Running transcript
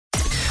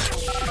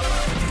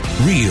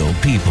Real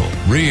people,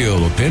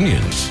 real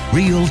opinions,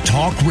 Real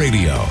Talk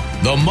Radio.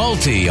 The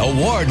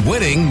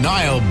multi-award-winning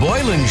Niall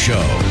Boylan Show.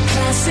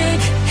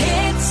 Classic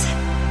hits.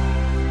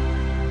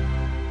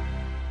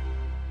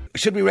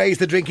 Should we raise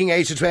the drinking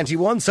age to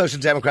 21? Social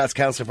Democrats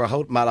councillor for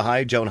Holt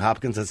Malahide, Joan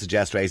Hopkins, has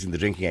suggested raising the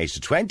drinking age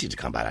to 20 to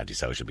combat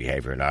antisocial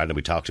behaviour in Ireland.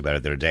 We talked about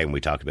it the other day when we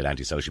talked about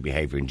antisocial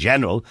behaviour in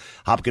general.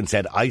 Hopkins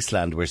said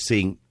Iceland, we're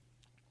seeing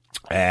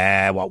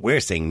what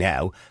we're seeing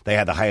now, they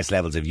had the highest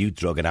levels of youth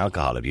drug and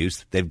alcohol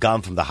abuse. They've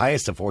gone from the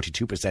highest of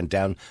 42%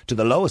 down to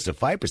the lowest of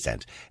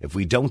 5%. If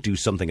we don't do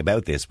something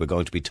about this, we're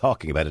going to be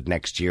talking about it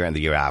next year and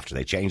the year after.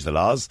 They changed the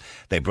laws.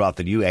 They brought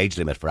the new age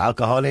limit for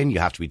alcohol in. You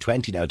have to be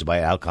 20 now to buy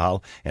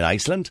alcohol in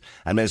Iceland.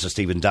 And Minister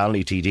Stephen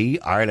Donnelly, TD,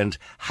 Ireland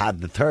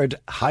had the third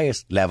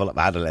highest level of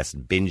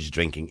adolescent binge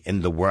drinking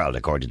in the world,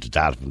 according to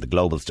data from the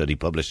global study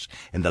published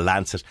in The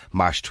Lancet,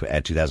 March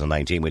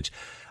 2019, which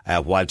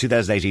while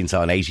 2018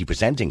 saw an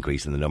 80%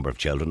 increase in the number of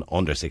children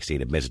under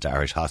 16 admitted to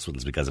Irish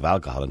hospitals because of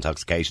alcohol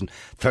intoxication,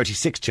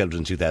 36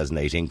 children in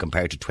 2018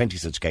 compared to 20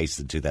 such cases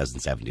in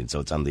 2017, so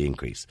it's on the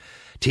increase.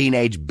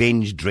 Teenage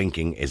binge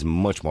drinking is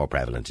much more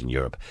prevalent in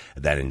Europe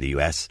than in the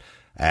US.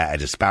 A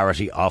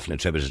disparity often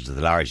attributed to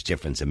the large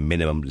difference in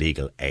minimum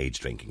legal age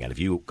drinking. And if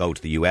you go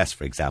to the US,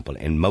 for example,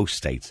 in most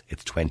states,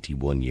 it's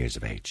 21 years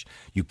of age.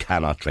 You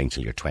cannot drink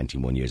till you're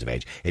 21 years of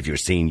age. If you're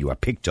seen, you are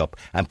picked up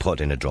and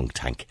put in a drunk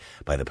tank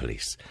by the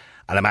police.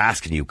 And I'm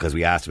asking you, because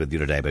we asked about the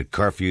other day about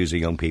curfews of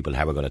young people,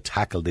 how we're going to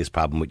tackle this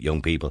problem with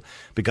young people.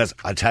 Because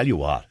I'll tell you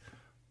what,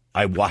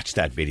 I watched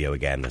that video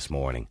again this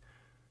morning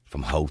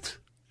from Howth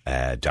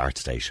Dart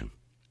Station.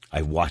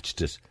 I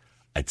watched it,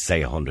 I'd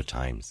say 100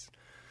 times.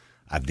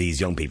 Of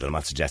these young people, I'm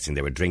not suggesting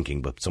they were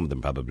drinking, but some of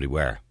them probably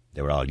were.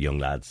 They were all young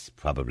lads,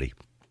 probably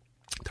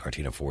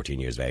 13 or 14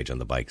 years of age on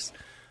the bikes.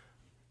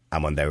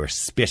 And when they were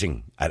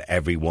spitting at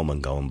every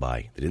woman going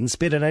by, they didn't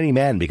spit at any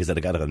men because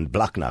they'd got a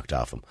block knocked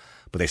off them,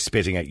 but they're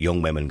spitting at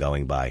young women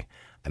going by.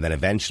 And then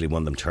eventually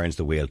one of them turns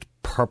the wheel to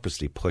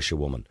purposely push a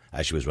woman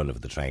as she was running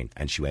for the train,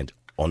 and she went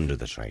under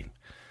the train.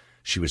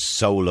 She was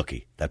so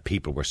lucky that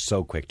people were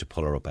so quick to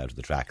pull her up out of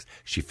the tracks.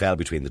 She fell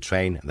between the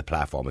train and the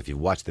platform. If you've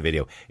watched the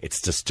video, it's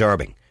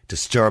disturbing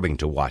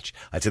to watch.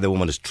 I'd say the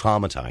woman is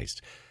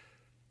traumatised,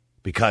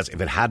 because if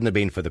it hadn't have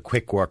been for the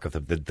quick work of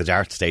the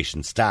Dart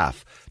Station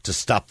staff to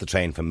stop the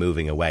train from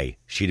moving away,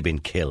 she'd have been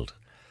killed.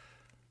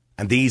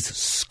 And these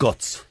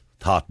scuts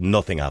thought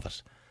nothing of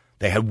it.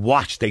 They had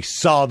watched, they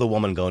saw the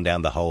woman going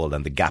down the hole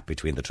and the gap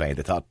between the train.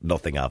 They thought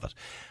nothing of it.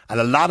 And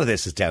a lot of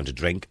this is down to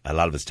drink, a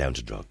lot of it's down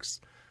to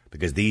drugs,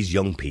 because these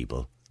young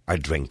people are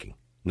drinking.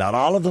 Not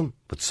all of them,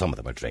 but some of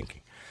them are drinking.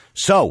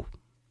 So,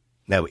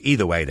 now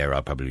either way, they're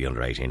all probably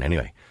under 18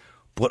 anyway.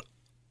 But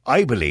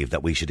I believe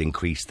that we should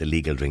increase the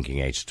legal drinking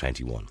age to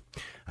 21.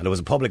 And there was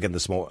a publican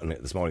this morning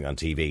on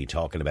TV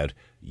talking about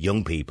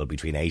young people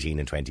between 18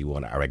 and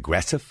 21 are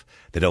aggressive.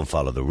 They don't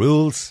follow the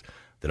rules.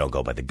 They don't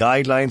go by the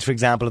guidelines, for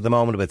example, at the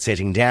moment about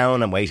sitting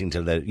down and waiting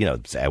till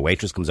a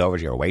waitress comes over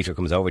to you or a waiter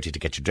comes over to you to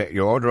get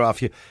your order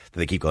off you. Then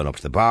they keep going up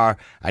to the bar.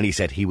 And he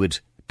said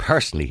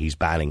he's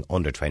banning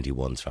under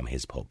 21s from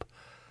his pub.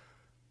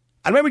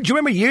 And do you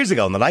remember years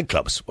ago in the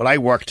nightclubs, when I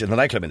worked in the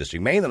nightclub industry,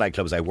 many of the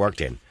nightclubs I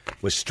worked in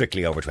was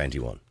strictly over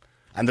 21.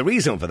 And the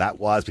reason for that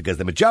was because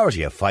the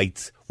majority of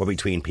fights were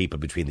between people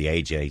between the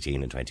age of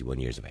 18 and 21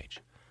 years of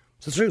age.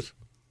 It's the truth.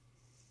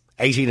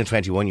 18 and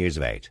 21 years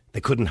of age.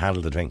 They couldn't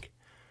handle the drink.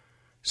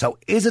 So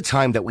is it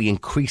time that we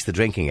increase the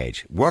drinking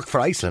age? Work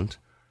for Iceland.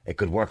 It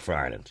could work for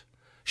Ireland.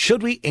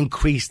 Should we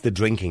increase the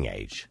drinking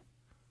age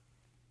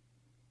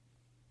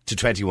to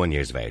 21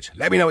 years of age?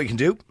 Let me know what you can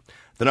do.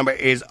 The number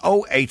is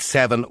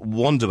 087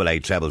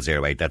 188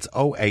 0008. That's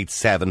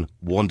 087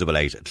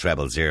 188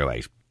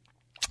 0008.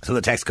 So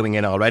the text coming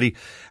in already.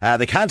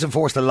 They can't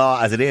enforce the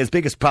law as it is.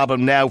 Biggest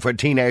problem now for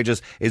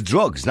teenagers is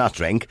drugs, not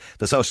drink.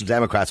 The Social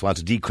Democrats want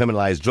to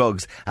decriminalise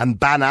drugs and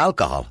ban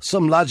alcohol.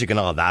 Some logic in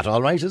all that,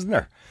 all right, isn't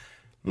there?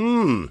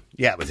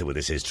 Yeah, well,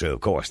 this is true,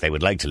 of course. They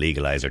would like to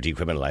legalise or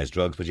decriminalise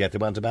drugs, but yet they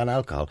want to ban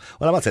alcohol.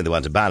 Well, I'm not saying they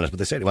want to ban it, but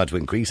they certainly want to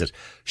increase it.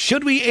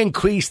 Should we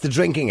increase the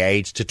drinking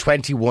age to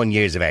 21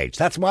 years of age?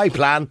 That's my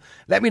plan.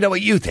 Let me know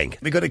what you think.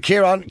 We go to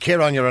Kieran.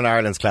 Kieran, you're on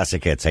Ireland's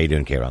Classic Hits. How you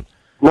doing, Kieran?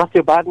 Not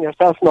too bad in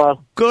yourself,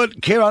 Noel.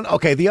 Good. Kieran,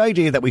 okay, the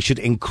idea that we should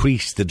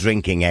increase the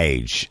drinking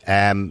age,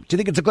 do you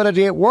think it's a good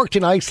idea? It worked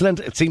in Iceland.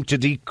 It seemed to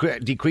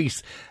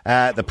decrease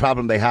the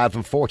problem they had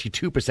from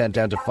 42%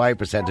 down to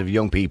 5% of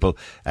young people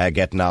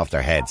getting off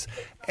their heads.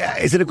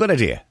 Is it a good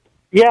idea?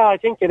 Yeah, I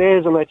think it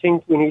is, and I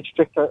think we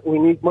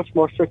need much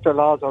more stricter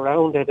laws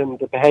around it and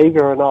the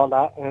behaviour and all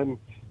that.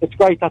 It's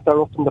great that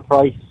they're upping the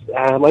price.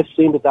 I've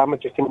seen the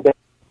damage it can do.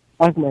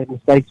 I've made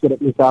mistakes with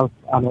it myself,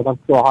 and I've gone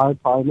through a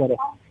hard time with it.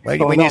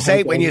 Well, when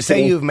you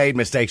say you've made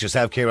mistakes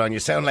yourself, Kieran, you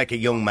sound like a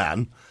young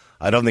man.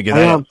 I don't think you're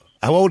that.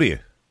 How old are you?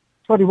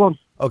 21.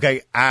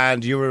 Okay,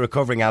 and you're a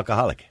recovering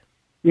alcoholic.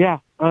 Yeah,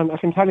 and I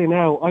can tell you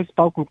now, I've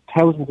spoken to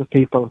thousands of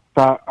people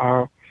that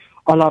are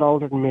a lot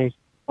older than me,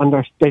 and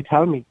they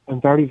tell me I'm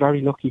very,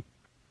 very lucky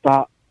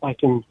that I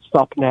can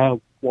stop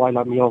now while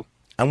I'm young.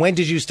 And when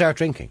did you start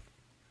drinking?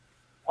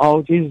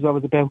 Oh, Jesus, I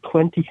was about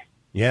 20.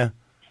 Yeah.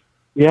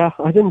 Yeah,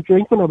 I didn't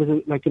drink when I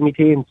was like in my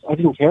teens. I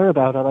didn't care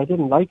about it. I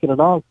didn't like it at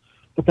all.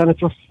 But then it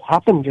just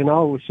happened, you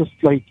know. It was just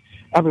like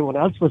everyone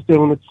else was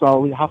doing it,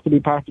 so you have to be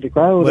part of the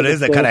crowd. Well, it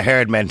is a kind of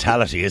herd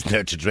mentality, isn't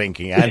there, to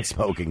drinking and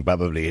smoking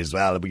probably as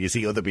well. But you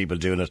see other people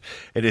doing it.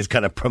 It is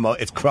kind of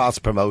it's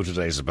cross-promoted,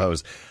 I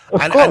suppose.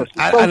 Of course.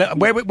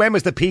 And when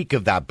was the peak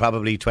of that?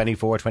 Probably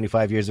 24,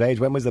 25 years of age.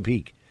 When was the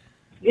peak?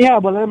 Yeah,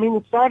 well, I mean,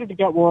 it started to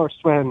get worse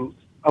when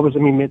I was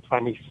in my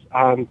mid-20s,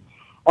 and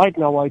I had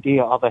no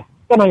idea of it.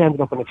 Then I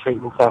ended up in a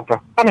treatment centre,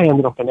 and I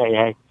ended up in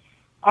AA,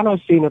 and I've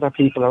seen other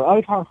people.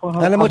 And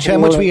how much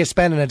were you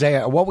spending a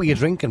day, or what were you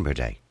drinking per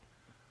day?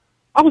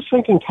 I was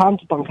drinking cans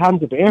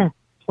of beer,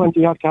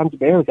 20-odd cans of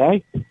beer a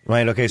day.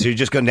 Right, okay, so you're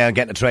just going down and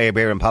getting a tray of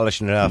beer and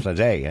polishing it off in a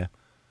day, yeah?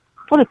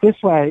 Put it this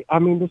way, I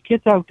mean, there's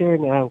kids out there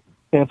now,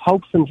 they have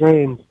hopes and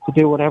dreams to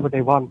do whatever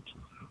they want.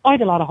 I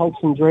had a lot of hopes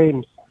and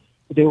dreams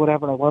to do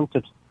whatever I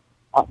wanted.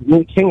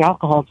 King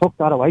Alcohol took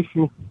that away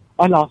from me.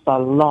 I lost a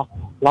lot.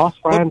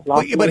 Lost friends.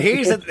 But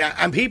here's it,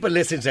 and people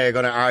listening today are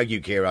going to argue,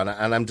 Kieran,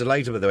 and I'm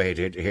delighted with the way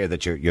to hear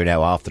that you're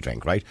now off the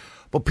drink, right?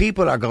 But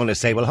people are going to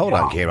say, well, hold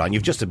on, Kieran,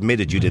 you've just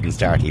admitted you didn't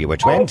start till you were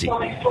 20.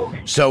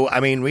 So, I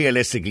mean,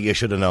 realistically, you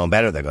should have known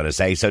better, they're going to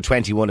say. So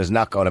 21 is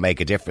not going to make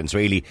a difference,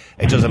 really.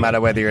 It doesn't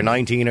matter whether you're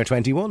 19 or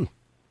 21.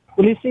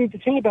 Well, you see, the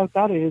thing about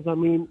that is, I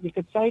mean, you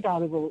could say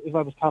that if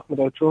I was talking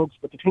about drugs,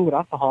 but the thing with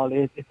alcohol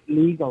is it's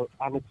legal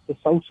and it's the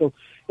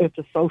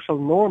social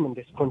norm in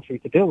this country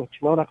to do it,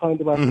 you know, that kind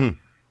of way. Mm-hmm.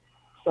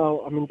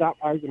 So, I mean, that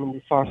argument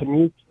is sort of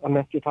mute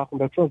unless you're talking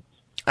about drugs.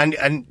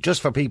 And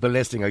just for people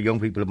listening, or young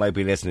people who might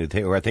be listening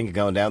who are thinking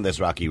going down this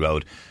rocky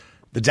road,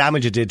 the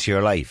damage it did to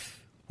your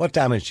life, what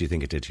damage do you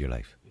think it did to your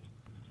life?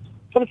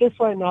 Put it this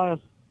way, Niall,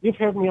 you've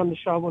heard me on the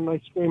show one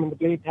night screaming the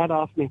bleed head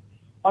off me.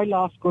 I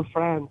lost good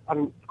friends,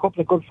 and a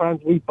couple of good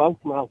friends we both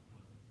know.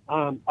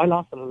 I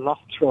lost a lot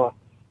through it.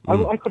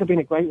 I could have been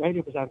a great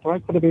radio presenter. I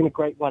could have been a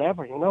great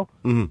whatever, you know.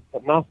 Mm-hmm.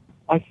 But no,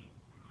 I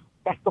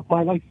backed up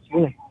my life,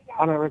 really,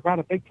 and I regret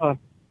it big time,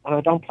 and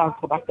I don't plan to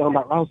go back down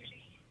that road.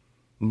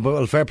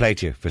 Well, fair play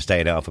to you for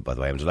staying off it, by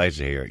the way. I'm delighted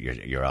to hear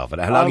you're off it.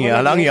 How long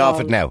are you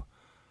off it now?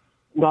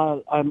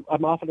 Well, I'm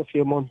off it a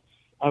few months.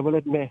 I will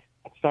admit,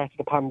 at the start of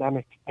the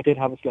pandemic, I did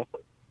have a slip.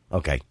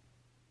 Okay.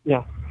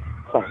 Yeah.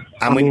 So,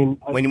 and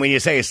when you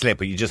say a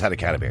slip, you just had a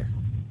can of beer?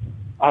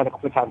 I had a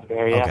couple of cans of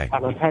beer, yeah. Okay.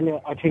 And I'll tell you,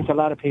 I think a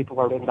lot of people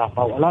were in that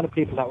boat. A lot of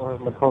people that were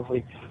in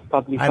recovery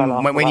probably fell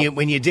off.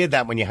 When you did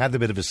that, when you had the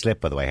bit of a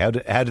slip, by the way, how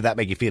did that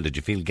make you feel? Did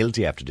you feel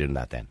guilty after doing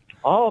that then?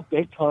 Oh,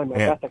 big time. I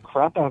got the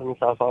crap out of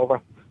myself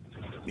over.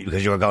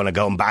 Because you were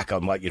going back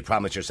on what you'd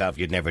promised yourself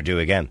you'd never do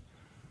again.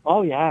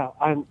 Oh, yeah.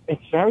 And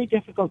it's very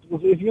difficult.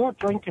 If you're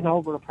drinking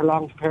over a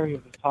prolonged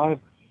period of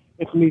time,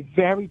 it can be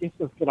very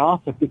difficult to get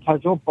off it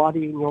because your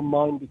body and your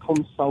mind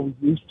become so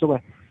used to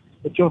it.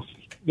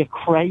 You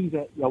crave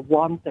it, you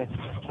want it,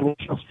 and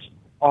it's just,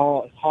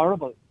 it's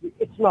horrible.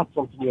 It's not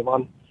something you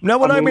want. No,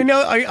 well, I mean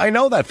I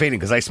know that feeling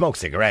because I smoke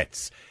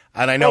cigarettes.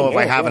 And I know if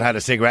I haven't had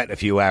a cigarette in a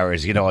few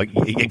hours, you know,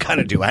 you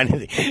can't do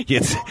anything.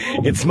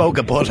 You'd smoke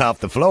a butt off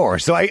the floor.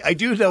 So I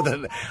do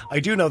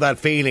know that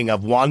feeling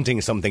of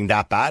wanting something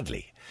that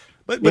badly.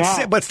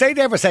 But stay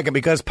there for a second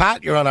because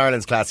Pat, you're on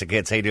Ireland's Classic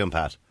Hits. How you doing,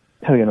 Pat?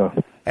 How you know?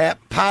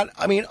 Pat,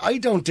 I mean, I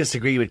don't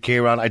disagree with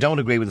Kieran. I don't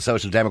agree with the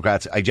Social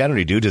Democrats. I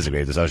generally do disagree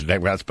with the Social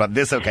Democrats, but on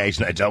this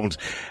occasion I don't.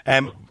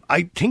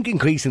 I think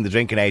increasing the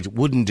drinking age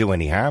wouldn't do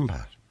any harm,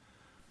 Pat.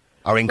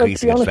 Or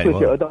increasing it to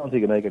 21. I don't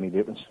think it make any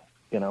difference.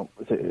 You know,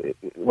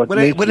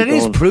 it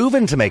is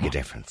proven to make a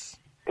difference.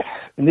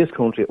 In this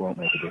country, it won't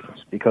make a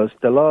difference because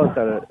the laws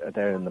that are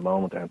there in the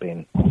moment they're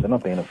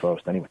not being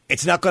enforced anyway.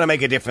 It's not going to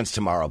make a difference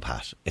tomorrow,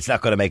 Pat. It's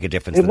not going to make a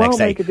difference the next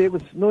day. It won't make a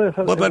difference. No,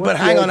 but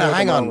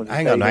hang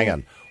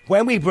on.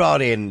 When we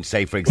brought in,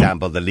 say, for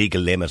example, the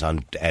legal limit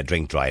on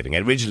drink driving,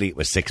 originally it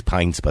was 6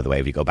 pints, by the way,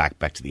 if you go back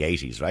to the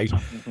 80s, right?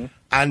 Mm-hmm.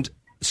 And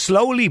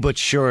slowly but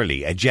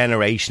surely, a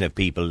generation of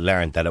people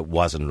learned that it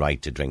wasn't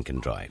right to drink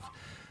and drive.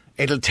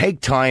 It'll take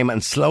time,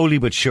 and slowly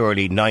but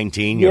surely,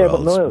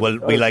 19-year-olds will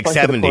be like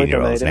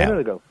 17-year-olds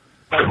now.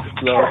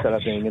 That's laws that are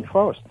being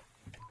enforced.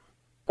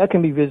 That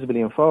can be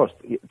visibly enforced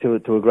to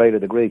a greater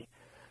degree.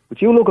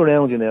 But you look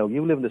around you now,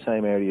 you live in the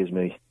same area as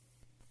me,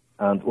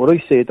 and what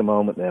I see at the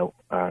moment now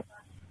are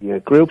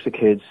groups of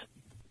kids,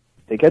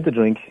 they get the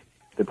drink,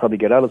 they probably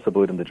get adults to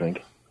buy them the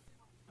drink.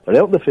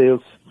 They're out in the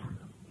fields,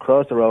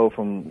 across the road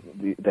from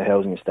the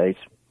housing estates,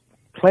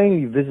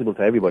 plainly visible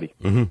to everybody,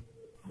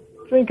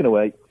 drinking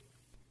away.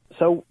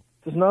 So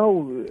there's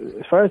no,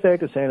 as far as they're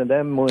concerned,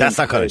 that's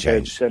not going to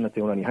change. They're not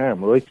doing any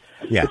harm, right?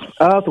 Yeah.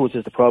 Afterwards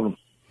is the problem.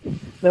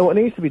 Now, what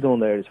needs to be done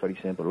there is very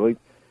simple, right?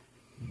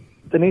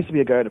 There needs to be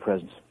a guarded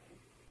presence.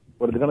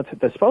 What are they going to?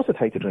 They're supposed to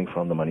take the drink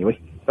from them anyway.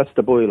 That's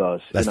the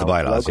bylaws. That's the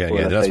bylaws. Yeah.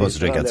 They're not supposed to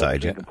drink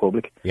outside. Yeah. In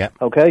public. Yeah.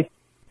 Okay.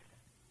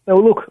 Now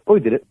look, I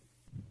did it.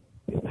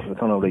 I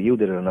don't know whether you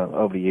did it or not.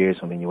 Over the years,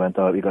 I mean, you went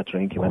out, you got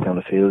drink, you went down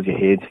the fields, you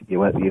hid,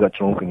 you got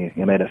drunk, and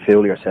you made a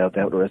fool of yourself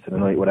out the rest of the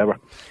night, whatever.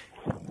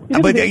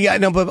 But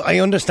I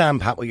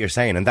understand, Pat, what you're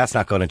saying, and that's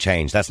not going to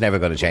change. That's never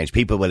going to change.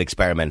 People will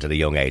experiment at a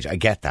young age. I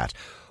get that.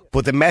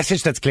 But the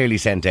message that's clearly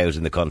sent out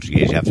in the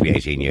country is you have to be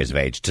 18 years of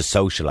age to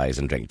socialise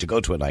and drink, to go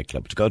to a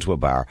nightclub, to go to a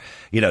bar,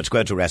 to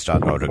go to a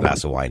restaurant and order a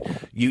glass of wine.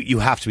 You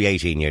have to be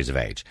 18 years of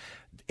age.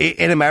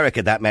 In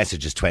America, that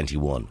message is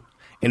 21.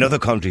 In other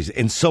countries,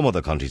 in some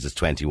other countries, it's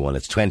 21.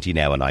 It's 20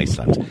 now in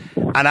Iceland.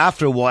 And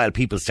after a while,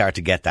 people start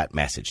to get that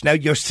message. Now,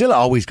 you're still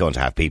always going to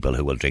have people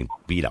who will drink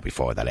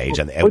before that age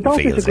and out in the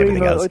fields and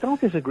everything else. I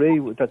don't disagree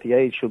that the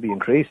age should be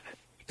increased.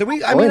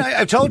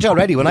 I've told you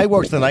already, when I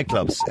worked in the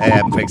nightclubs,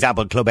 for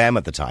example, Club M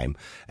at the time,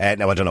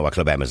 now I don't know what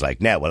Club M is like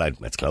now,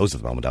 it's closed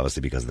at the moment,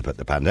 obviously, because of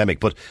the pandemic,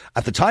 but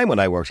at the time when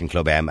I worked in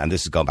Club M, and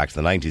this has gone back to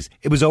the 90s,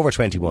 it was over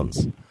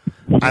 21s.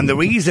 And the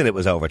reason it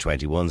was over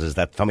 21s is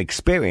that from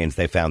experience,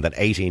 they found that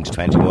 18 to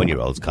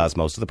 21-year-olds caused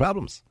most of the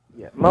problems.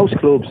 Yeah, most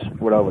clubs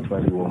were over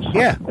 21s.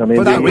 Yeah, I mean,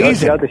 for that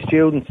reason. The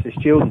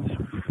students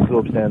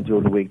clubs then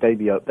during the week, they'd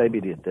be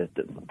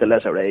the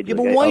lesser age. Yeah,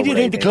 but why do you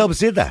think the clubs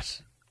did that?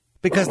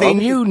 Because they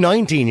knew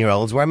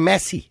 19-year-olds were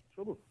messy.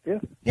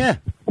 Yeah.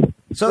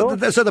 So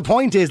the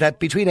point is that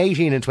between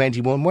 18 and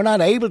 21, we're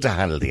not able to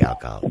handle the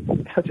alcohol.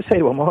 I'd just say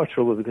they were more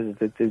trouble because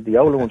the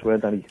older ones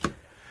weren't any,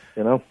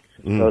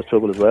 cause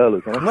trouble as well.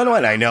 No,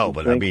 I know,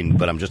 but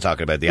I'm just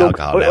talking about the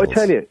alcohol levels.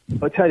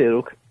 I tell you,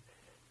 look,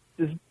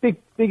 there's a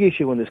big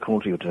issue in this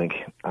country with drink,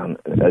 and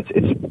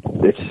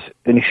it's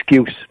an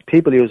excuse.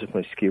 People use it as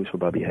an excuse for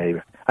bad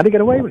behaviour, and they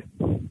get away with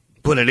it.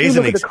 But it is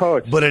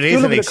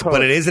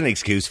an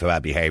excuse for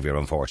bad behaviour,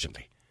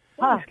 unfortunately.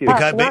 Can I ask you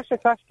a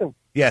question?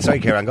 Yeah, sorry,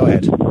 Kieran, go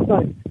ahead.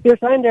 Sorry. You're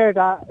saying there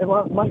that it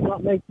might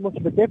not make much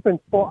of a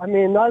difference, but I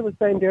was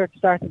saying there at the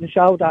start of the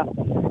show that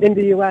in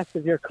the US,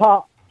 if you're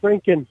caught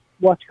drinking,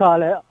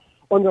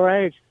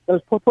 underage,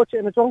 they'll put you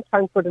in a drunk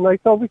tank for the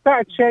night. So we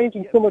started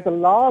changing some of the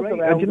laws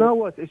around. And you know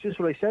what? It's just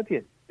what I said to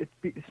you.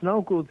 It's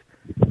no good,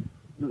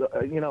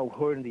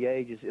 hurting the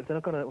ages if they're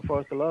not going to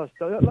enforce the laws.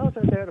 The laws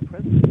are there at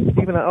present,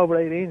 even at over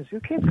 18s.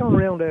 Your kids going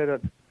around there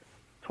at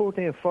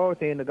 13,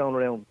 14, they're going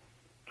around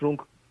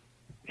drunk.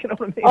 You know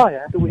what I mean? Oh,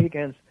 yeah. The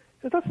weekends.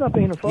 So that's not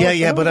being enforced.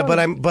 Yeah, but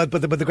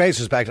the greatest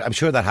respect, I'm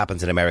sure that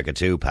happens in America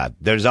too, Pat.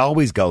 There's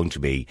always going to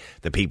be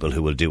the people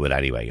who will do it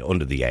anyway,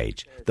 under the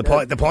age. The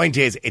point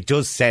is, it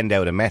does send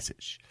out a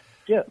message.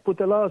 Yeah, but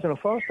the laws are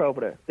enforced over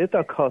there. If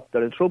they're caught,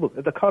 they're in trouble.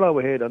 If they're caught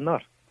over here, they're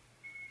not.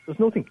 There's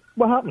nothing.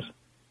 What happens?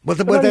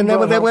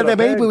 Then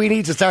maybe we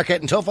need to start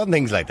getting tough on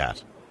things like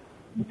that.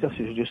 That's what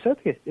you just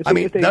said to you. I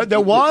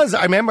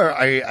remember,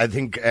 I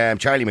think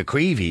Charlie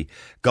McCreevy,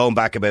 going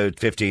back about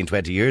 15,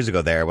 20 years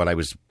ago there, when I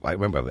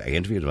remember I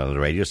interviewed him on the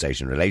radio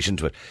station in relation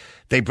to it,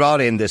 they brought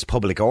in this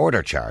public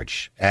order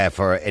charge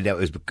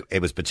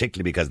it was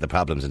particularly because of the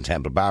problems in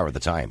Temple Bar at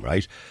the time,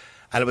 right?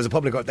 And it was a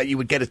public order that you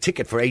would get a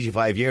ticket for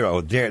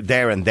 €85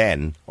 there and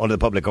then under the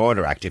Public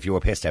Order Act if you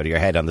were pissed out of your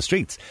head on the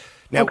streets.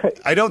 Now, okay.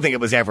 I don't think it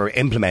was ever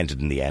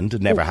implemented in the end.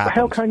 It never happened.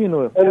 How can you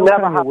know? It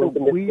never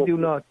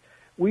happened.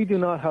 We do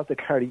not have to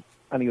carry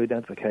any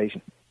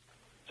identification.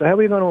 So how are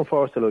we going to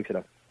enforce the likes of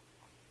that?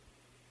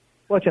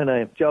 What's your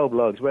name? Joe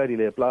Bloggs. Where do you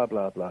live? Blah,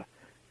 blah, blah.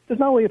 There's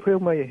no way of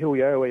proving who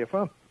you are or where you're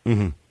from.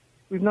 Mm-hmm.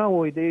 We've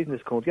no IDs in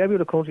this country. Every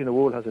other country in the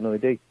world has an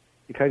ID.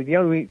 You carry the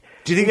only.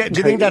 Do you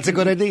think that's a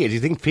good idea? Do you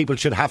think people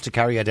should have to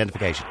carry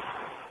identification?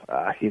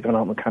 You're going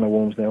to open a can of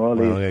worms now.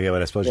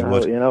 I suppose you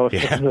would.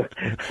 Yeah. No.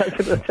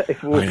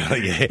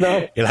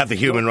 You'll have the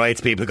human rights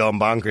people going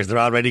bonkers. They're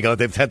already going.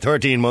 They've had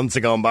 13 months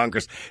of going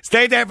bonkers.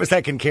 Stay there for a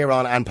second,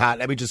 Kieran and Pat.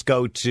 Let me just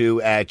go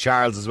to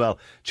Charles as well.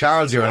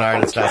 Charles, you're in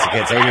Ireland's Classic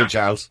Hits. How are you,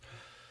 Charles?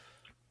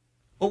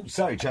 Oh,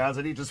 sorry, Charles.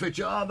 I need to switch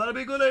you on. That'll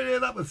be a good idea.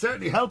 That would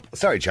certainly help.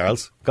 Sorry,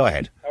 Charles. Go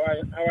ahead.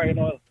 How are you,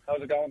 Noel?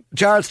 How's it going?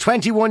 Charles,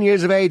 21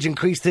 years of age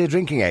increased the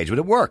drinking age. Would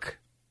it work?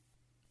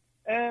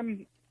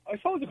 I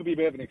suppose it could be a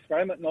bit of an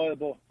experiment, Noel,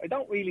 but I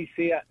don't really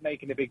see it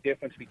making a big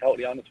difference, to be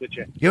totally honest with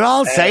you. You're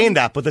all saying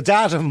that, but the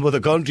data from other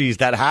countries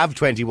that have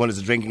 21 as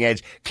a drinking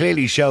age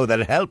clearly show that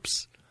it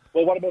helps.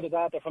 Well, what about the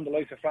data from the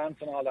likes of France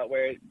and all that,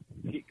 where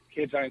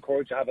kids are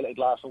encouraged to have a little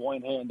glass of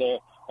wine here and there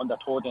when they're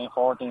 13,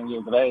 14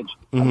 years of age,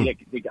 and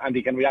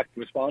they can react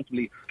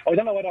responsibly? I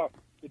don't know whether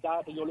the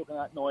data you're looking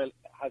at, Noel,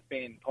 has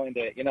been kind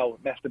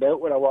of, messed about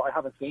with, or what. I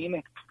haven't seen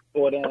it.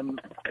 But in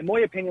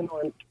my opinion,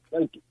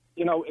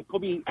 Noel, it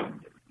could be...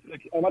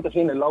 I might have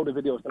seen a load of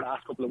videos the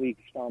last couple of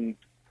weeks from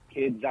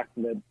kids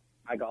acting the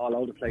bag all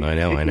over the place. I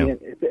know. And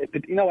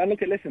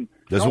look, listen.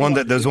 There's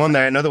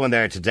another one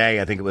there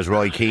today. I think it was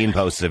Roy Keane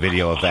posted a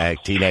video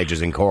of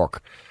teenagers in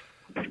Cork.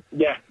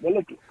 Yeah, well,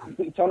 look,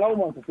 so no one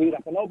wants to see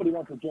that, but nobody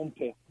wants to jump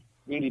to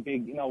really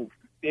big,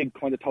 big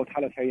kind of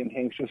totalitarian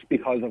things just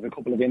because of a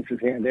couple of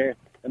incidents here and there.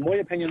 In my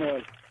opinion,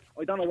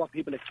 I don't know what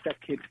people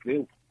expect kids to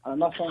do. And I'm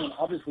not saying,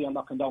 obviously, I'm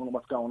not condoning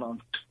what's going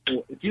on.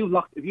 But if you've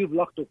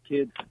locked up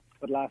kids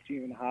for the last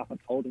year and a half and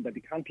told them that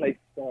they can't play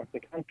sports, they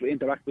can't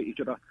interact with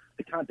each other,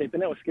 they've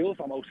been out of school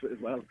for most of it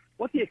as well.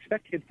 What do you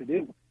expect kids to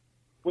do?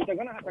 Well, they're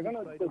gonna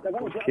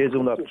kids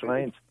who are not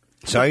trained.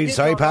 Sorry,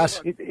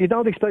 Pat. You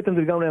don't expect them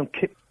to go around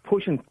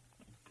pushing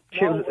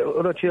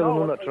other children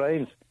who are not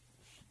trained.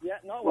 Yeah,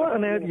 no. What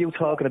on earth are you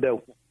talking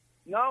about?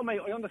 No,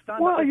 mate, I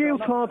understand. What are you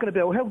talking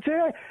about? How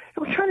dare?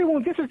 I'll tell you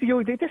what, this is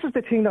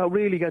the thing that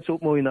really gets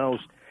up my nose.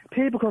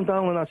 people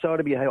condoning that sort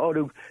of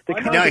behaviour.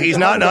 No, he's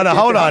not. No,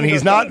 hold on.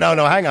 He's not. No,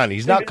 hang on.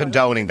 He's not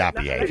condoning that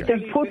behaviour. They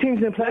put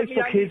things in place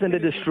for kids and they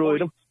destroy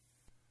them.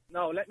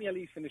 No, let me at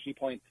least finish your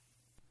point.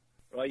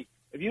 Right?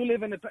 If you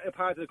live in a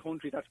part of the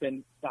country that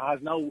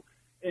has no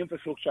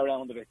infrastructure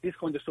around it, this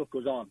kind of stuff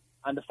goes on.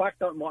 And the fact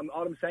that all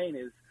I'm saying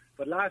is,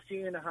 for the last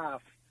year and a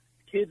half,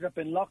 kids have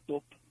been locked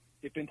up.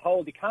 They've been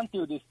told they can't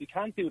do this, they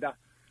can't do that.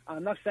 And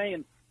I'm not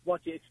saying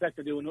what you expect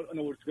to do in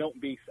order to go out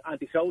and be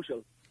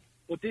antisocial.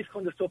 But this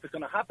kind of stuff is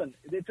going to happen.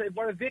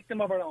 We're a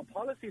victim of our own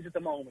policies at the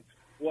moment.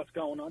 What's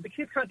going on? The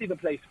kids can't even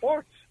play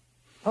sports.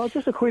 Oh,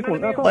 just a quick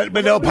one.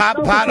 But no, Pat,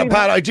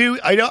 I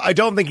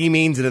don't think he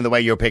means it in the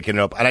way you're picking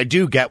it up, and I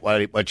do get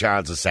what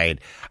Charles is saying.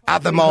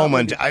 At the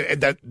moment,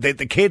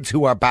 the kids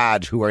who are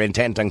bad, who are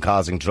intent on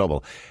causing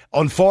trouble,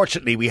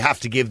 unfortunately, we have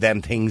to give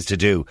them things to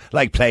do,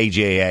 like play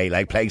GAA,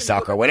 like play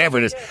soccer, whatever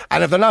it is.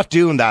 And if they're not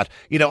doing that,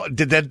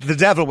 the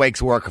devil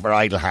wakes work for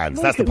idle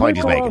hands. That's the point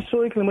he's making. We go off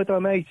cycling with our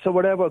mates or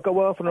whatever,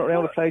 go off and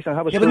around the place and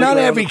have a. Yeah, but not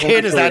every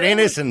kid is that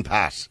innocent,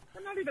 Pat.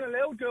 They're not even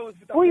allowed girls.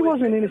 He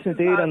wasn't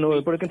innocent either,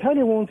 Noel, but I can tell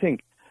you one thing.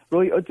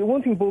 Right, the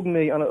one thing bugging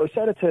me, and I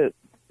said it to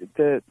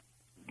the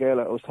girl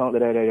I was talking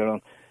to earlier on,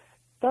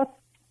 that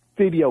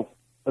video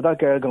of that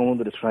girl going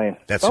under the train.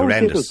 That's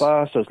horrendous. Those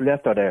little bastards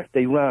left her there.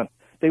 They ran.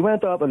 They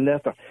went up and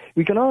left her.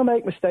 We can all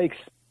make mistakes.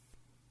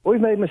 I've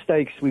made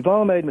mistakes. We've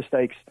all made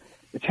mistakes.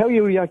 It's how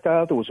you react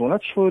afterwards. When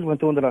that child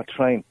went under that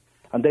train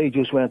and they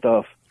just went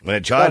off. When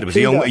a child, it was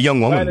a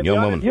young woman. Young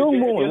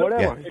woman,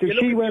 whatever. Yeah. So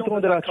she went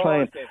under that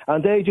train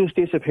and they just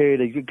disappeared.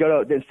 They got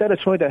out, instead of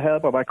trying to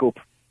help her back up.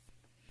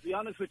 To be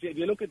honest with you, if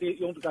you look at the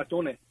young that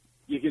done it,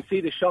 you can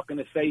see the shock in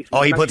his face.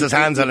 Oh, he puts his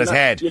hands on his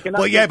head.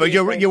 But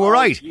you were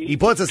right. He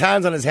puts his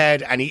hands on his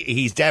head and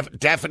he's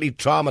definitely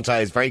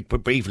traumatised very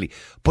briefly.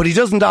 But he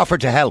doesn't offer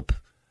to help.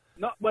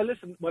 No, well,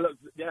 listen. Well,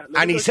 yeah.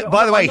 And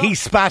by the way, he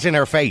spat in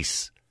her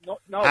face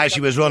as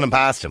she was running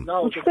past him.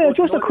 No,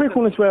 just a quick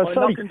one as well.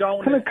 Sorry, can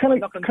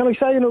I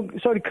say?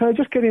 Sorry, can I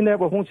just get in there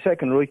for 1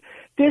 second, right?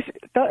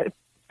 That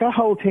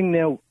whole thing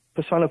now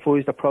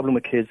personifies the problem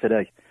with kids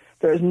today.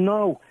 There is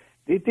no.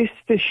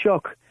 This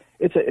shock,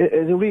 it's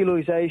a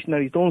realisation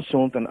that he's done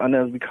something and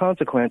there'll be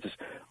consequences.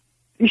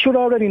 He should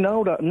already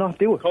know that and not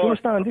do it. Do you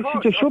understand?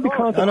 There should be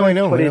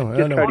consequences for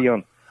this carry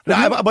on.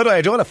 By the way,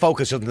 I don't want to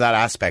focus on that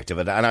aspect of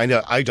it, and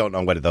I don't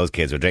know whether those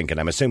kids are drinking.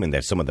 I'm assuming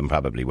that some of them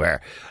probably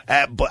were.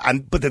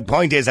 But the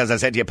point is, as I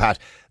said to you, Pat,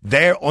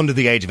 they're under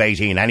the age of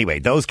 18 anyway.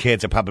 Those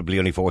kids are probably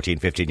only 14,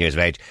 15 years of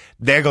age.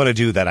 They're going to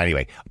do that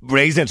anyway.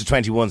 Raising it to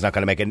 21 is not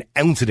going to make an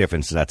ounce of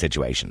difference to that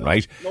situation,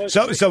 right?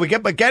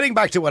 But getting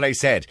back to what I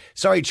said,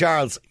 sorry,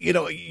 Charles,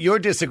 you're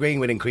disagreeing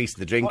with increasing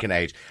the drinking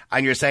age,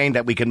 and you're saying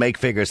that we can make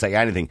figures say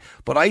anything.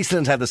 But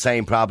Iceland had the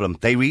same problem.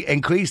 They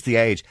increased the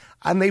age,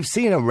 and they've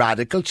seen a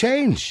radical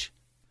change.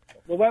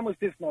 Well, when was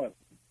this, Niall?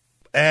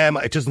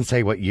 It doesn't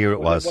say what year it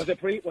was. Was it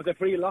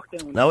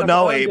pre-lockdown?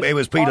 No, it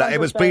was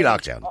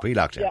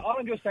pre-lockdown. Yeah, all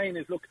I'm just saying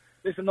is, look,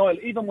 listen, Niall,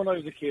 even when I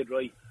was a kid,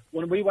 right,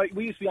 when we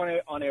used to be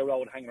on our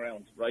road hanging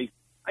around, right,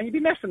 and you'd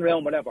be messing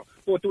around, whatever,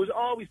 but there was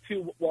always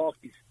two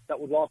walkies that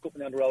would walk up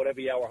and down the road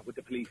every hour with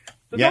the police.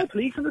 There's no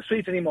police in the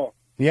streets anymore.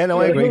 Yeah, no,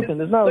 I agree.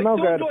 There's no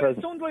guard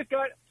present. Sundrive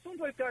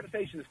Guard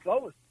Station is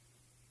closed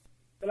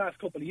the last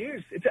couple of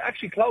years. It's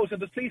actually closed, and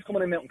there's police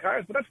coming in mountain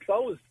cars, but that's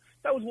closed.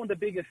 That was one of the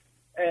biggest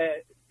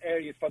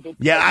areas for the...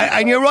 Yeah,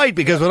 and you're right,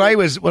 because when I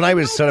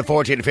was sort of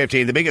 14 or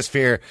 15, the biggest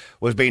fear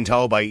was being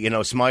told by,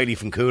 Smiley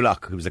from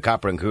Coolock, who was a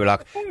copper in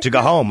Coolock, to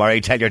go home or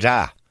he'd tell your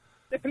dad.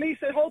 The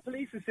whole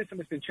policing system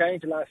has been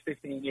changed in the last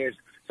 15 years.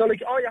 So,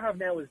 all you have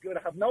now is you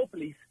have no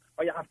police,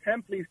 or you have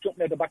 10 police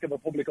jumping out the back of a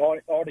public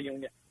order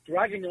unit,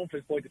 dragging young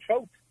fellas by the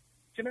throat.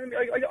 Do you know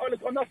what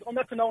I mean? I'm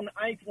not to know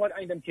anything what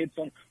any of them kids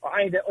done, or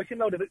I see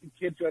know the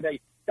kids where they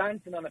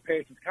dancing on a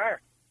person's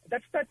car.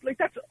 That's.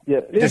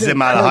 Yeah. This is in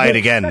Malahide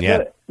again,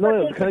 yeah.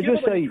 No, can I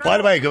just say... By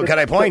the way, can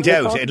I point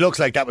out, it looks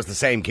like that was the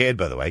same kid,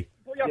 by the way.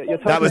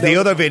 That was the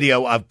other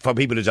video, for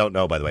people who don't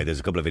know, by the way, there's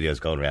a couple of videos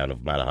going around of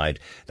Malahide.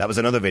 That was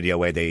another video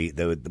where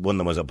one of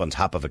them was up on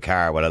top of a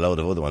car with a load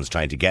of other ones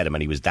trying to get him,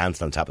 and he was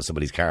dancing on top of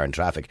somebody's car in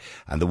traffic,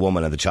 and the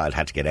woman and the child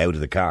had to get out of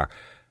the car.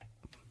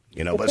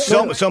 But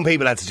some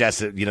people had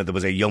suggested, there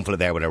was a young fella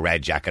there with a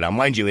red jacket on.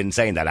 Mind you, in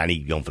saying that, any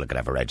young fella could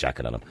have a red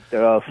jacket on him.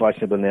 They're all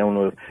fashionable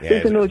now.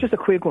 Listen, just a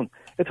quick one.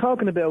 They're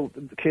talking about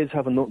the kids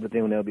having nothing to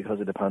do now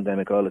because of the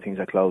pandemic, all the things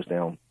are closed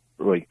down.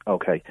 Right,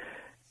 okay.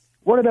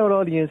 What about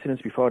all the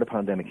incidents before the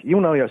pandemic? You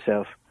know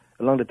yourself,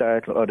 along the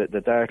dark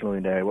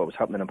line there, what was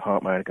happening in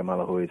Portmarnock and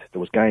Malahide.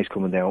 There was gangs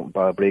coming down,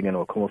 Balbriggan,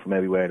 or coming from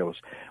everywhere. There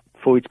was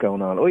fights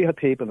going on. I had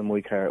people in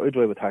my car. I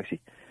drive a taxi.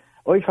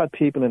 I've had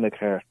people in the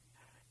car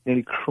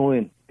nearly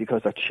crying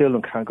because their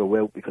children can't go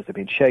out because they've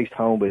been chased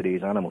home by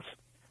these animals.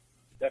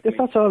 If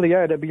that's all they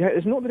are,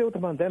 there's nothing to do with the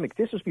pandemic.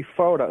 This was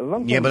before that, a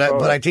long time before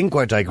but I think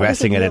we're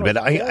digressing a little bit.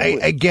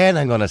 Again,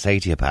 I'm going to say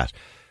to you, Pat,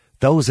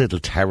 those little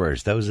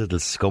terrors, those little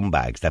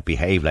scumbags that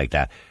behave like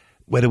that,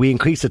 whether we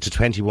increase it to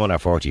 21 or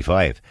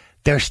 45,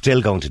 they're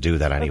still going to do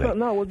that anyway.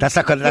 That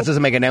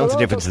doesn't make an ounce of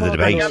difference in the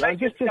debate.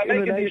 Just in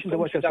relation to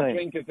what you're saying.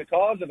 Drink is the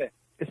cause of it.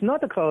 It's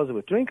not the cause of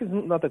it. Drink is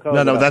not the cause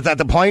of it. No, that's at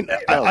the point.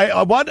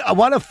 I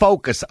want to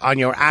focus on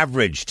your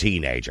average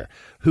teenager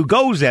who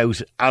goes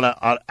out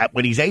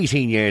when he's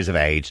 18 years of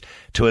age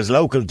to his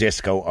local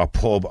disco or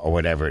pub or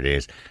whatever it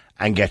is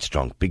and gets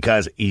drunk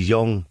because he's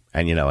young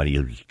and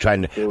he'll try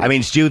and... I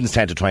mean, students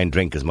tend to try and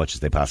drink as much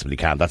as they possibly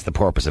can. That's the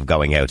purpose of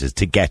going out, is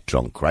to get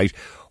drunk, right?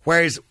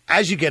 Whereas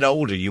as you get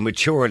older, you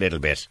mature a little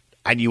bit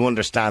and you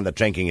understand that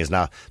drinking is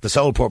not... The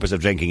sole purpose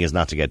of drinking is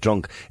not to get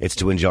drunk, it's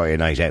to enjoy a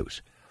night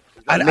out.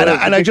 And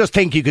I just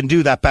think you can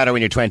do that better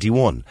when you're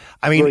 21.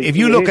 I mean, if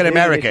you look at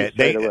America,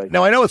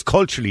 now I know it's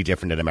culturally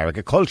different in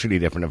America, culturally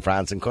different in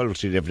France, and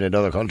culturally different in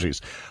other countries.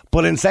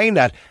 But in saying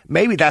that,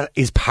 maybe that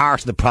is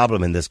part of the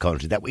problem in this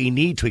country, that we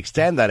need to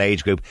extend that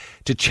age group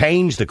to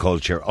change the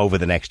culture over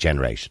the next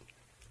generation.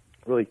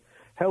 Right.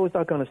 How is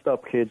that going to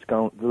stop kids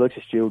the likes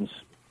of students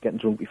getting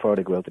drunk before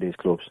they go out to these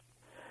clubs?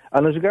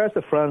 And as regards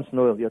to France,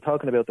 Noel, you're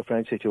talking about the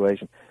French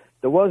situation.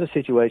 There was a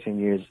situation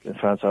in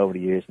France over the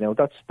years. Now,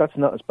 that's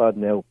not as bad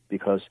now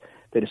because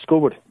they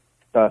discovered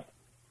that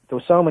there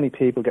were so many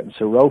people getting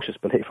cirrhosis,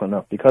 believe it or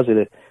not, because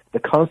of the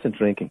constant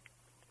drinking.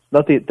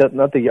 Not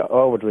the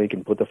over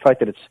drinking, but the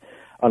fact that it's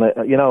on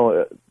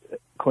a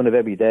kind of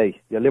every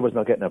day. Your liver's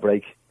not getting a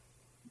break.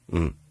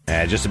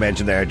 Just to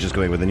mention there, just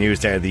going with the news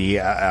there, the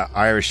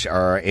Irish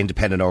or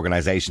Independent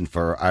Organisation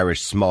for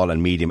Irish Small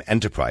and Medium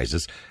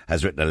Enterprises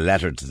has written a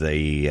letter to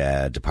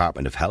the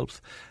Department of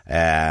Health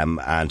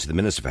and to the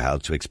Minister for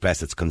Health to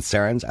express its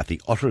concerns at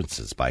the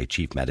utterances by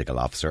Chief Medical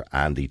Officer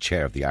and the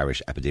Chair of the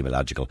Irish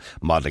Epidemiological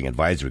Modelling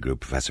Advisory Group,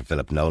 Professor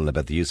Philip Nolan,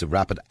 about the use of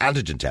rapid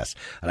antigen tests.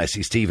 And I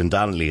see Stephen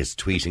Donnelly is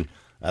tweeting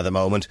at the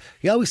moment.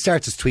 He always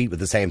starts his tweet with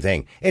the same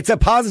thing. It's a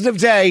positive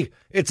day.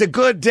 It's a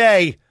good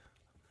day.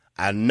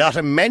 And not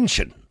a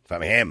mention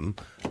from him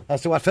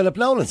as to what Philip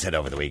Nolan said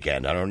over the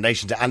weekend in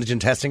relation to antigen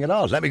testing and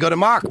all. Let me go to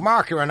Mark.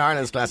 Mark, you're an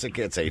Ireland's Classic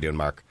Kids. How you doing,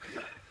 Mark?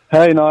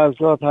 Hey, Niall.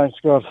 Good, thanks,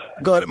 good.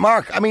 Good.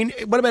 Mark, I mean,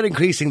 what about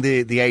increasing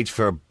the age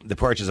for the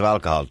purchase of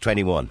alcohol,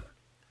 21?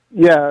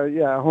 Yeah,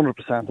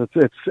 100%.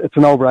 It's a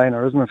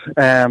no-brainer, isn't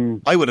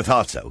it? I would have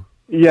thought so.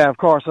 Yeah, of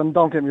course, and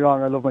don't get me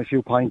wrong, I love my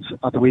few pints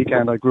at the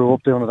weekend. I grew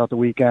up doing it at the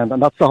weekend,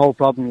 and that's the whole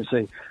problem, you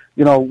see.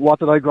 What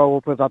did I grow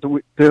up with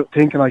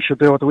thinking I should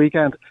do at the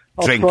weekend?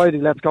 Drink. Friday,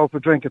 let's go for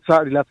a drink. It's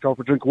Saturday, let's go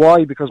for a drink.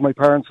 Why? Because my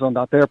parents done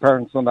that, their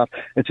parents done that.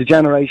 It's a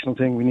generational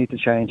thing we need to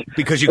change.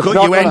 Because you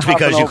went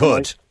because you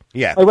could.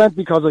 Yeah. I went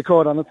because I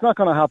could, and it's not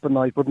going to happen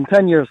now, but in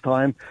 10 years'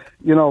 time,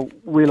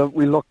 we'll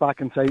look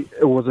back and say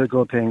it was a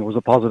good thing, it was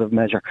a positive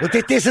measure.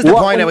 But this is the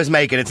point I was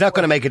making. It's not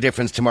going to make a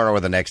difference tomorrow or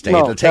the next day.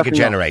 It'll take a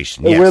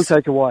generation. It will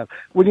take a while.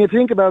 When you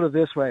think about it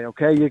this way,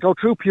 okay, you go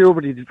through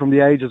puberty from the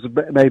ages of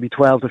maybe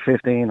 12 to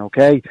 15,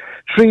 okay?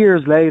 3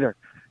 years later,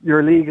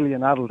 you're legally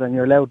an adult and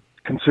you're allowed to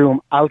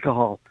consume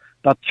alcohol.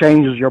 That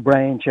changes your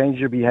brain, changes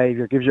your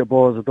behaviour, gives you a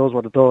buzz, it does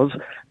what it does.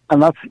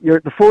 And that's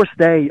the first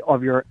day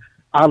of your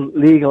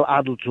legal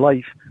adult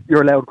life,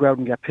 you're allowed to go out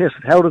and get pissed.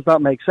 How does that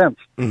make sense?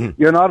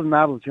 Mm-hmm. You're not an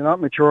adult, you're not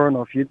mature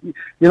enough.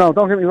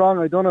 Don't get me wrong,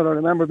 I done it. I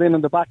remember being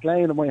in the back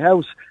lane of my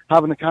house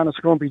having a can of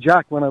Scrumpy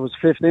Jack when I was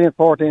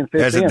 14,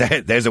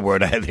 15. There's a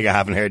word I think I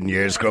haven't heard in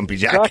years, Scrumpy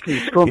Jack. Exactly,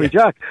 Scrumpy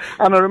Jack.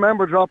 And I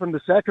remember dropping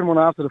the second one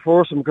after the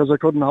first one because I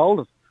couldn't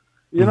hold it.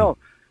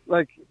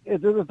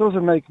 It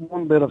doesn't make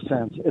one bit of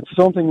sense. It's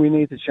something we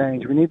need to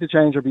change. We need to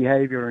change our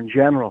behaviour in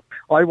general.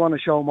 I want to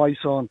show my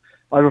son,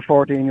 I have a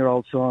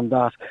 14-year-old son,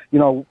 that,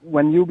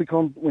 when you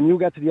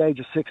get to the age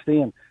of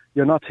 16,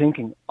 you're not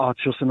thinking,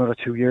 it's just another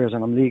 2 years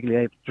and I'm legally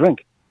able to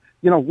drink.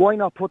 Why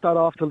not put that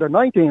off till they're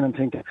 19 and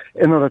think, in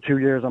another 2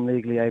 years I'm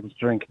legally able to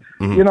drink?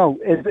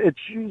 Mm-hmm.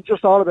 It's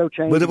just all about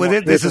changing.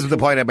 Well, this is the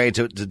point I made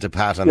to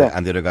Pat and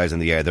the other guys in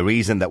the air. The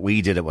reason that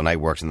we did it when I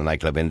worked in the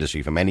nightclub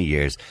industry for many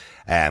years,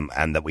 and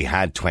that we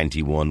had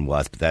 21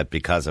 was that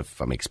because of,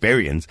 from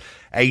experience,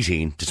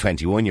 18 to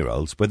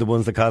 21-year-olds were the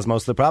ones that caused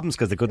most of the problems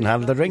because they couldn't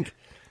handle the drink.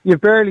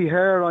 You've barely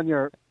hair on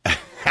your...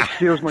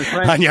 excuse my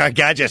French. On your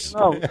gadget.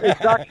 No,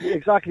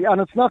 exactly.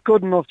 And it's not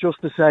good enough just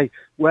to say,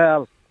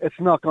 well, it's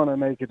not going to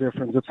make a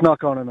difference. It's not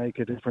going to make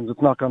a difference.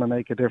 It's not going to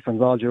make a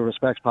difference. All due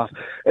respect, Pat.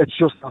 It's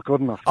just not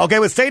good enough. Okay,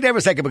 well, stay there for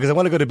a second because I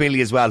want to go to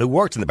Billy as well, who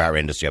worked in the bar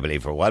industry, I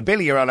believe, for a while.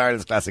 Billy, you're on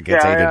Ireland's Classic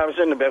Kids. Yeah, I was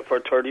in about for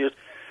 30 years.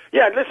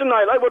 Yeah, listen,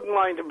 Niall, I wouldn't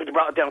mind if they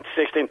brought it down to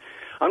 16.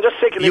 I'm just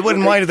sick of You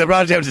wouldn't mind if they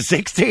brought it down to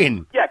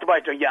 16? Yeah,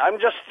 I'm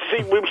just...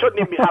 See, we shouldn't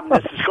even be having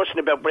this discussion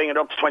about bringing it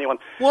up to 21.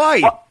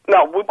 Why?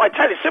 No, I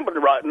tell you, simple,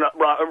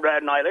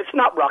 Niall. It's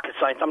not rocket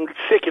science. I'm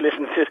sick of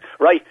listening to this,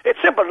 right? It's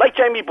simple, like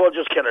Jamie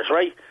Bulger's killers,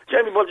 right?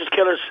 Jamie Bulger's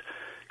killers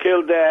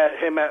killed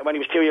him when he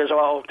was 2 years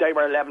old. They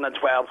were 11 and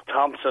 12,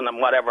 Thompson and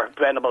whatever,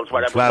 Venables,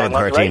 whatever. 12 and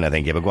 13, right? I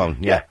think, yeah, but go on,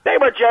 yeah. They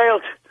were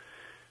jailed.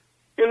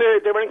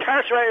 They were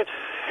incarcerated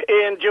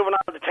in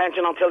juvenile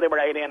detention until they were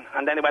 18,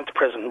 and then they went to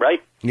prison,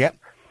 right? Yep.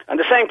 And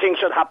the same thing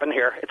should happen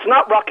here. It's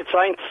not rocket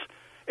science.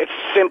 It's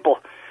simple.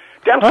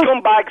 Them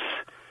scumbags...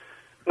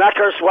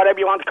 Knackers, whatever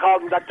you want to call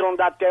them, that done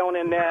that down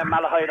in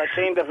Malahide. I've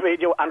seen the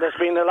video, and there's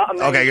been a lot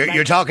of... Okay,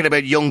 you're talking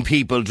about young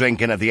people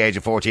drinking at the age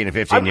of 14 and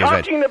 15 years old.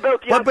 I'm talking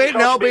about the... But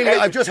Billy,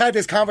 I've just had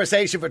this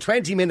conversation for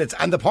 20 minutes,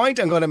 and the point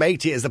I'm going to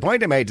make to you is the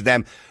point I made to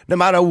them. No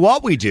matter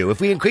what we do,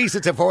 if we increase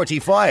it to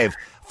 45,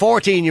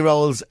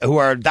 14-year-olds who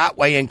are that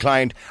way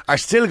inclined are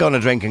still going to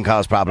drink and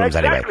cause problems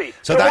anyway.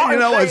 So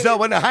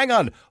that, hang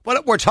on.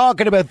 But we're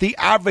talking about the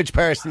average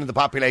person in the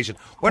population.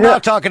 We're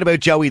not talking about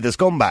Joey the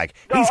scumbag.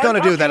 He's going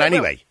to do that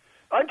anyway.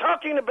 I'm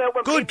talking about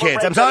when good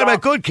kids. I'm talking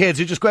about good kids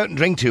who just go out and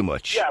drink too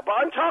much. Yeah, but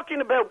I'm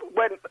talking about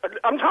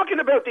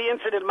the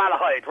incident in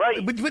Malahide,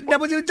 right? But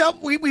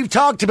we've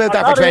talked about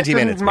that for 20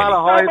 minutes.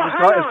 Malahide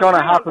is going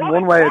to happen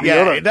one way or the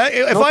other.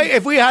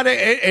 If we had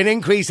an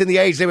increase in the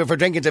age limit for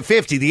drinking to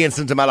 50, the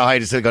incident in Malahide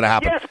is still going to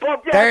happen. Yes,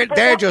 but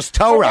they're just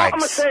toe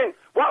rags.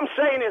 What I'm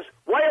saying is,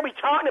 why are we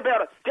talking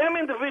about it? Them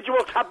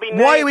individuals have been...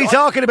 Why are we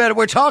talking about it?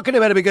 We're talking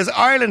about it because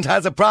Ireland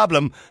has a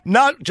problem,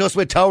 not just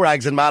with toe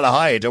rags in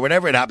Malahide or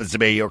whatever it happens to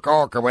be, or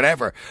Cork or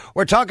whatever.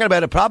 We're talking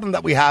about a problem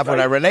that we have with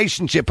our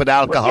relationship with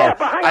alcohol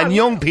and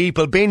young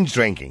people binge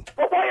drinking.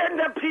 But why aren't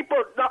them people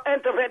not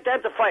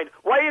identified?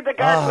 Why are the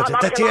guys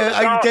not knocking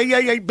on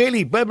the door?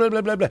 Billy, blah, blah,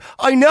 blah, blah, blah.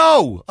 I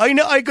know,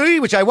 I agree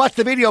with you. I watched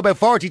the video about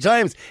 40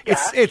 times.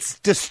 It's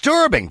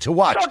disturbing to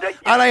watch.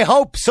 And I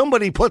hope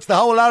somebody puts the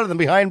whole lot of them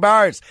behind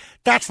bars.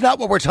 That's not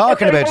what we're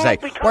talking about today.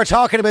 We're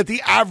talking about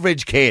the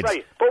average kid.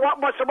 Right, but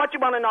what do you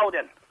want to know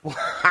then?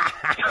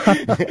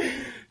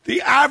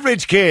 The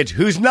average kid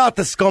who's not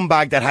the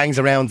scumbag that hangs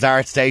around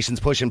Zart stations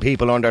pushing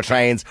people under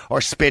trains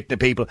or spitting at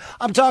people.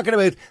 I'm talking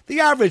about the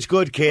average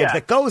good kid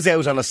that goes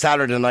out on a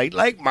Saturday night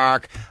like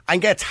Mark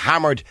and gets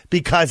hammered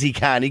because he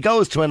can. He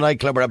goes to a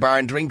nightclub or a bar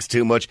and drinks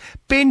too much.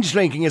 Binge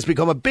drinking has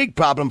become a big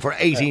problem for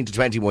 18 to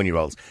 21 year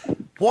olds.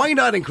 Why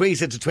not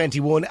increase it to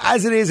 21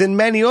 as it is in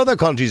many other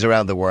countries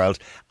around the world,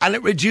 and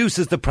it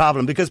reduces the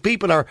problem because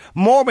people are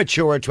more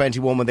mature at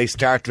 21 when they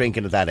start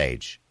drinking at that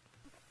age.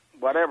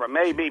 Whatever,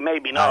 maybe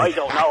not. I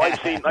don't know.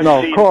 I've seen.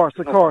 Of course.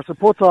 It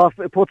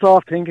puts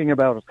off thinking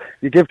about it.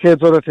 You give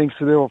kids other things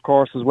to do, of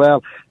course, as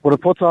well. But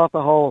it puts off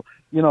the whole.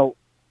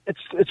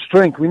 It's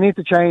drink. We need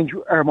to change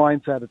our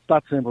mindset. It's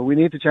that simple. We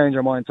need to change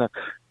our mindset.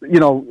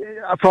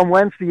 From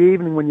Wednesday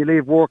evening when you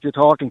leave work, you're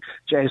talking,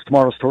 "Jeez,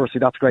 tomorrow's Thursday.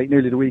 That's great.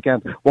 Nearly the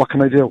weekend. What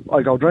can I do?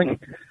 I go drinking."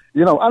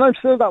 And I'm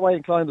still that way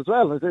inclined as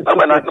well.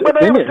 When I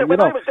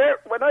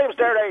was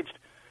their age,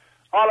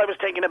 all I was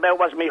thinking about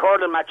was me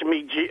hurling match and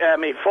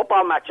me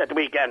football match at the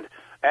weekend.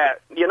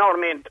 You know what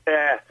I mean?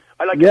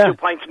 I like the 2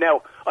 points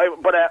now.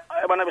 But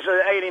when I was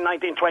 18,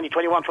 19, 20,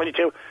 21,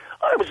 22,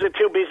 I was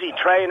too busy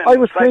training. I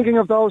was thinking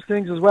of those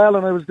things as well,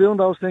 and I was doing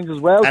those things as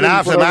well. And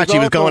after the match, he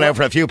was going out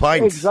for a few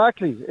pints.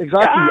 Exactly. And so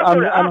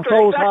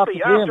was half the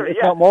game, if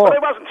not more.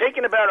 But I wasn't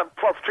thinking about it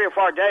for 3 or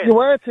 4 days. You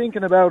were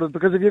thinking about it,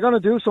 because if you're going to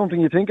do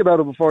something, you think about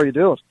it before you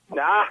do it.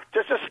 Nah,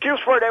 there's an excuse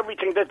for it,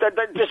 everything.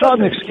 It's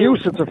not an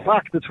excuse, it's a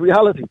fact, it's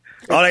reality.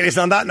 All right,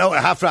 listen, on that note,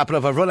 I have to wrap it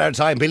up. I've run out of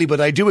time, Billy,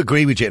 but I do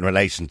agree with you in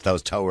relation to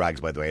those toe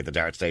rags, by the way, at the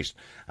Dart station.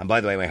 And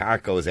by the way, my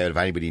heart goes out if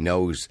anybody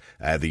knows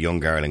the young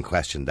girl in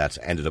question that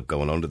ended up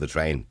going under the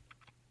train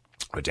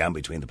or down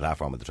between the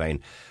platform and the train.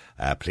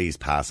 Please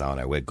pass on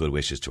our good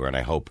wishes to her, and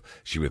I hope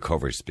she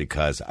recovers,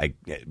 because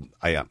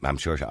I'm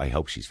sure, I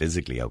hope she's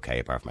physically okay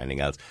apart from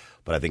anything else,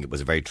 but I think it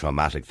was a very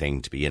traumatic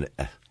thing to be in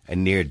a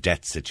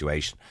near-death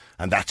situation,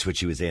 and that's what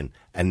she was in,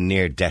 a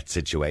near-death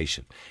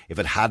situation. If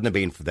it hadn't have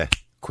been for the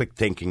quick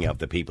thinking of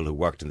the people who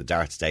worked in the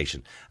Dart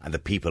station and the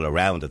people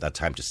around at that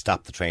time to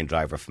stop the train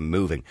driver from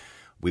moving,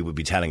 we would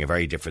be telling a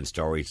very different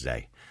story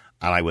today.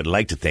 And I would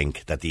like to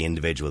think that the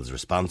individuals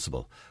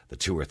responsible, the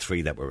 2 or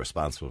 3 that were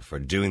responsible for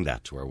doing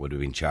that to her, would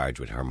have been charged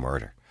with her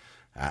murder.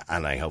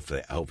 And I hope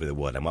they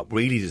would. And what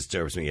really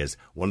disturbs me is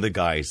one of the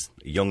guys,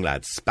 a young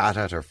lad, spat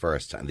at her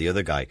first, and the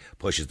other guy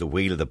pushes the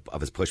wheel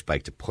of his push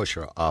bike to push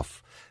her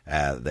off.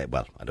 I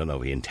don't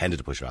know if he intended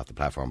to push her off the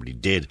platform, but he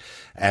did.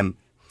 One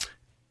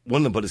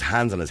of them put his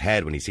hands on his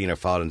head when he seen her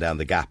falling down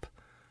the gap,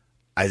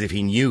 as if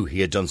he knew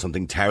he had done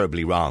something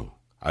terribly wrong,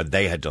 or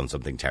they had done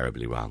something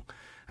terribly wrong.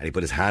 And he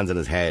put his hands on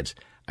his head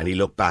and he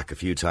looked back a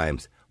few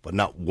times, but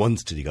not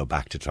once did he go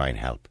back to try and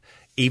help.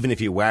 Even if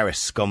you were a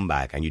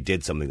scumbag and you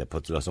did something that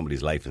put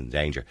somebody's life in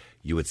danger,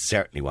 you would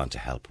certainly want to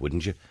help,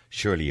 wouldn't you?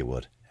 Surely you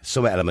would.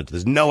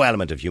 There's no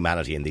element of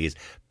humanity in these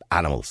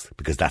animals,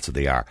 because that's what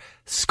they are.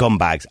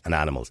 Scumbags and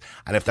animals.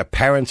 And if their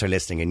parents are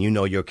listening and you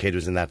know your kid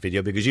was in that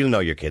video, because you'll know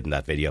your kid in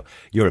that video,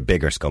 you're a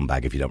bigger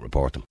scumbag if you don't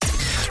report them.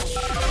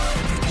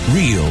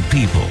 Real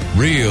people,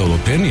 real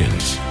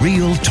opinions,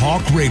 real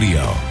talk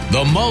radio.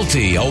 The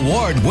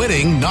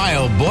multi-award-winning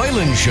Niall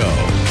Boylan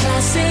Show.